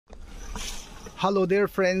Hello there,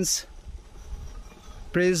 friends.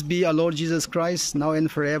 Praise be our Lord Jesus Christ, now and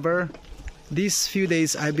forever. These few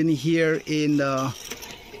days I've been here in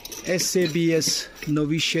SABS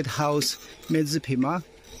Novitiate House, Meziphema,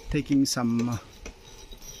 taking some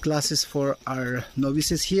classes for our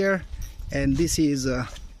novices here. And this is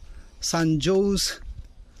St. Joe's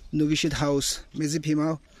Novitiate House,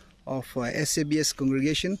 Meziphema of SABS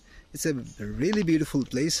congregation. It's a really beautiful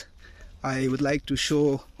place. I would like to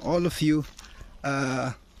show all of you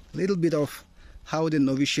a little bit of how the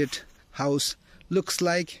novitiate house looks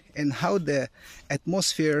like and how the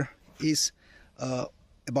atmosphere is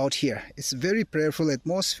about here. It's very prayerful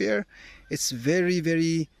atmosphere. It's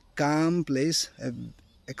very calm place, an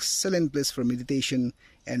excellent place for meditation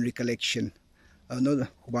and recollection. No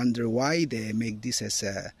wonder why they make this as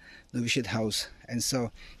a novitiate house. And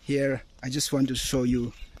so here I just want to show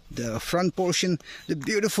you the front portion, the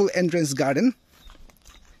beautiful entrance garden.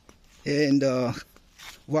 And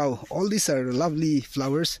wow, all these are lovely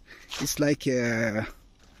flowers. It's like a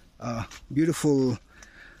beautiful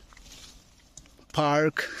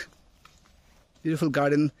park, beautiful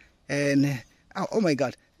garden. And oh my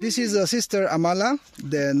God, this is Sister Amala,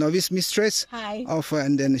 the novice mistress. Hi.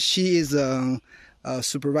 And then she is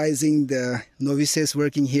supervising the novices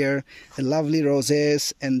working here. The lovely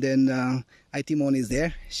roses, and then Itimon is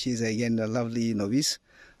there. She's again a lovely novice.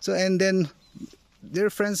 So, and then dear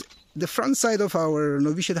friends, the front side of our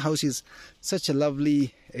novitiate house is such a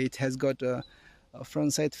lovely, it has got a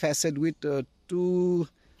front side facade with two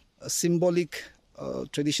symbolic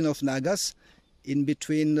tradition of Nagas. In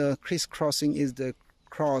between crisscrossing is the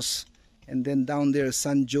cross, and then down there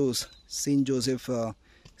St. Joseph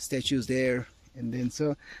statues there. And then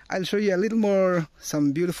so I'll show you a little more,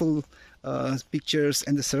 some beautiful pictures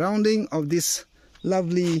and the surrounding of this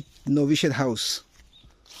lovely novitiate house.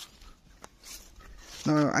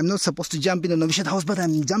 Now, I'm not supposed to jump in the novitiate house, but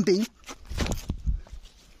I'm jumping.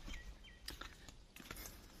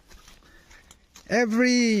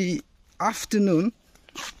 Every afternoon,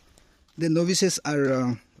 the novices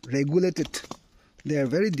are regulated. They are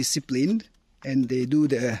very disciplined, and they do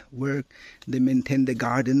the work. They maintain the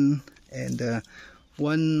garden. And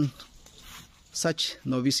one such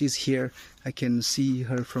novice is here. I can see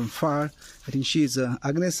her from far. I think she is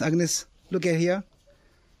Agnes. Agnes, look at here.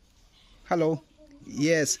 Hello.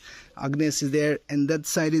 Yes, Agnes is there, and that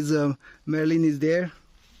side is Marilyn is there,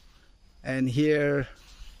 and here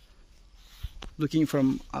looking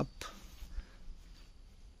from up.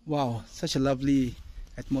 Wow, such a lovely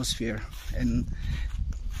atmosphere. And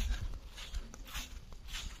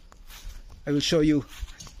I will show you.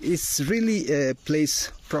 It's really a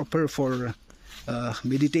place proper for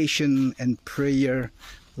meditation and prayer.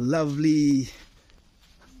 Lovely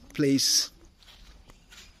place.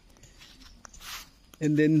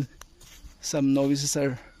 And then some novices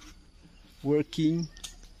are working.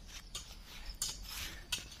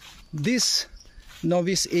 This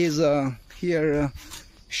novice is here,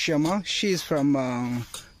 Shama. She is from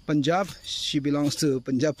Punjab. She belongs to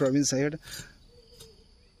Punjab province here.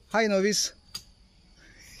 Hi, novice.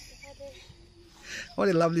 What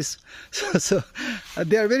a lovely. So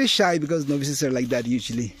they are very shy because novices are like that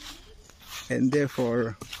usually, and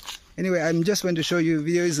therefore, anyway, I'm just going to show you.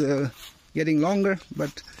 Video is getting longer,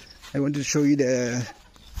 but I want to show you the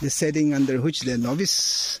setting under which the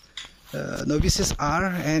novices are,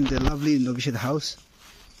 and the lovely novitiate house.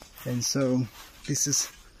 And so this is.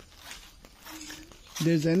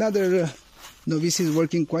 There's another novice is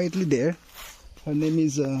working quietly there. Her name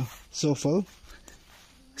is Sofal.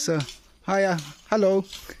 So. Hiya, hello.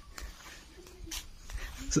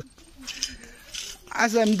 So,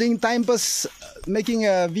 as I'm doing time pass, making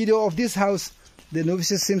a video of this house, the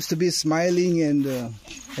novices seems to be smiling, and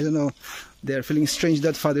I don't know, they're feeling strange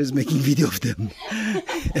that father is making video of them.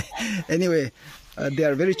 Anyway, they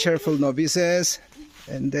are very cheerful novices.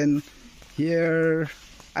 And then here,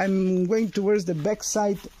 I'm going towards the back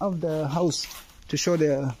side of the house to show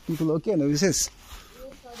the people. Okay, novices.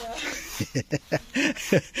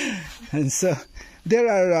 And so there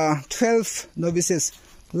are 12 novices,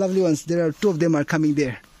 lovely ones. There are 2 of them are coming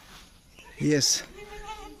there. Yes,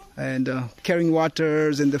 and carrying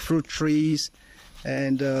waters and the fruit trees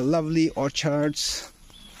and lovely orchards.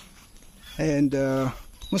 And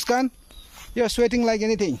Muskan, you're sweating like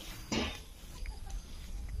anything.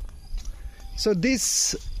 So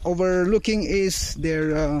this overlooking is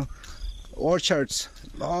their orchards.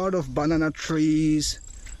 A lot of banana trees.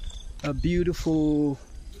 A beautiful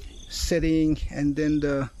setting, and then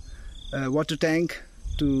the water tank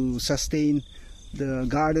to sustain the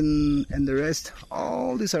garden and the rest.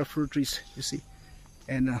 All these are fruit trees, you see.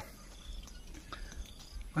 And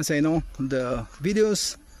As I know, the video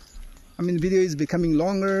is becoming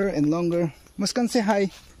longer and longer. Muskan, say hi.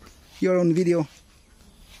 You're on video.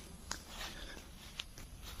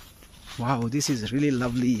 Wow, this is really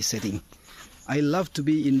lovely setting. I love to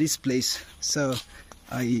be in this place. So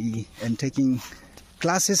I am taking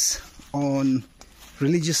classes on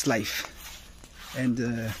religious life, and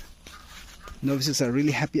novices are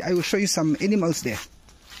really happy. I will show you some animals there,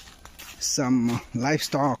 some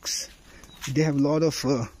livestock. They have a lot of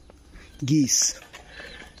geese,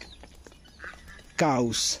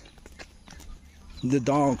 cows, the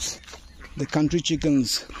dogs, the country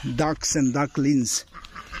chickens, ducks and ducklings.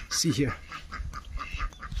 See here.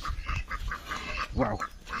 Wow,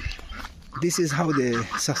 this is how they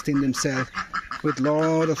sustain themselves, with a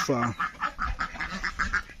lot of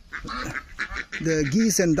the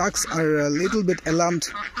geese and ducks are a little bit alarmed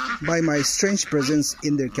by my strange presence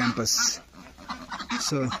in their campus.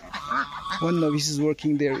 So one novice is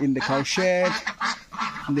working there in the cow shed,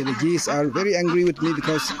 and then the geese are very angry with me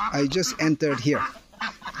because I just entered here.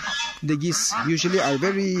 The geese usually are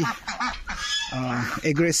very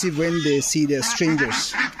aggressive when they see the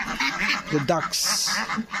strangers. The ducks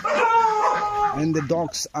and the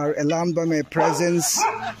dogs are alarmed by my presence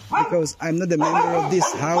because I'm not a member of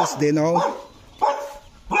this house, they know.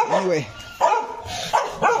 Anyway,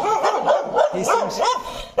 he seems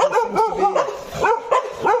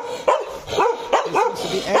to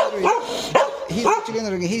be angry. He's actually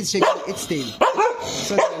angry. He's shaking its tail.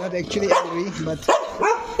 So they're not actually angry, but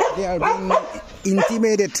they are being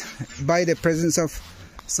intimidated by the presence of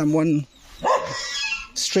someone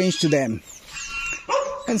strange to them.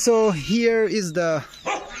 And so here is the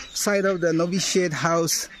side of the Novitate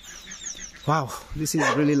house. Wow, this is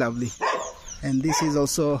really lovely. And this is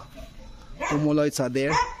also pomoloids are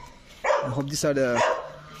there. I hope these are the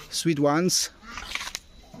sweet ones.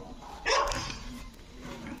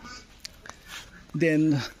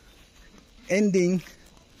 Then ending,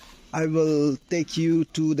 I will take you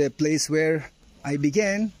to the place where I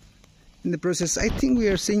began in the process. I think we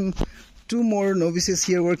are seeing two more novices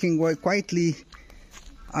here working quite quietly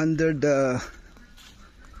under the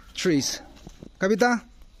trees. Kavita?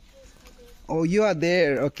 Oh, you are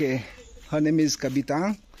there. Okay. Her name is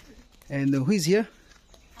Kavita. And who is here?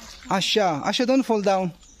 Asha. Asha, don't fall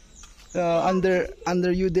down.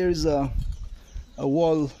 Under you there's a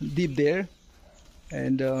wall deep there.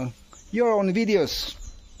 And you're on videos.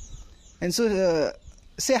 And so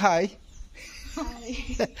say hi.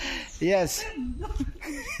 Hi. Yes.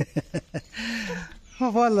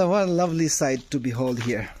 Oh, what a lovely sight to behold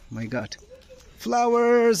here. My God.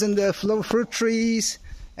 Flowers and the fruit trees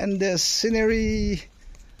and the scenery.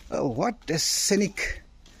 Oh, what a scenic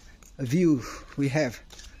view we have.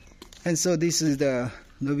 And so this is the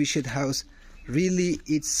Novitate house. Really,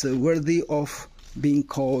 it's worthy of being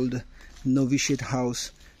called Novitate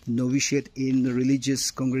house. Novitiate in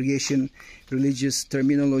religious congregation, religious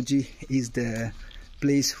terminology, is the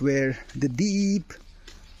place where the deep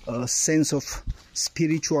sense of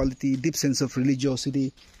spirituality, deep sense of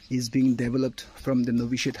religiosity is being developed from the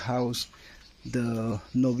Novitate house. The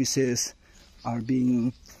novices are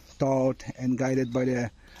being taught and guided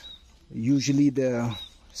by usually the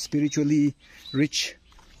spiritually rich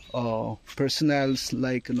personnels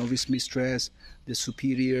like novice mistress, the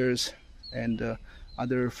superiors, and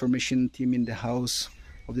other formation team in the house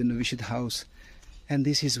of the Novitate house. And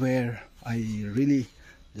this is where I really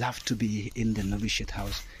love to be, in the Novitate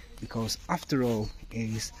house, because after all,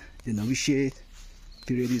 is the novitiate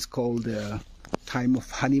period is called the time of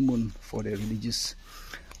honeymoon for the religious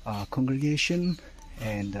congregation,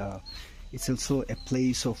 and it's also a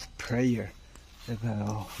place of prayer. The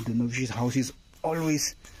Novitate house is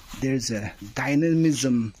always, there's a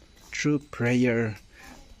dynamism through prayer,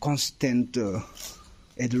 constant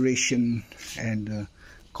adoration and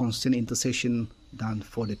constant intercession done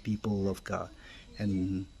for the people of God.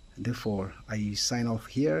 And therefore I sign off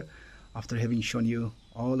here after having shown you,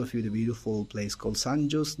 all of you, the beautiful place called San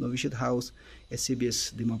Jose Novitate House,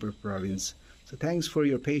 SCBS Dimapur province. So thanks for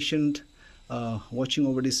your patient watching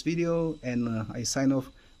over this video, and I sign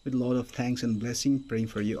off with a lot of thanks and blessing, praying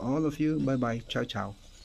for you, all of you. Bye bye. Ciao ciao.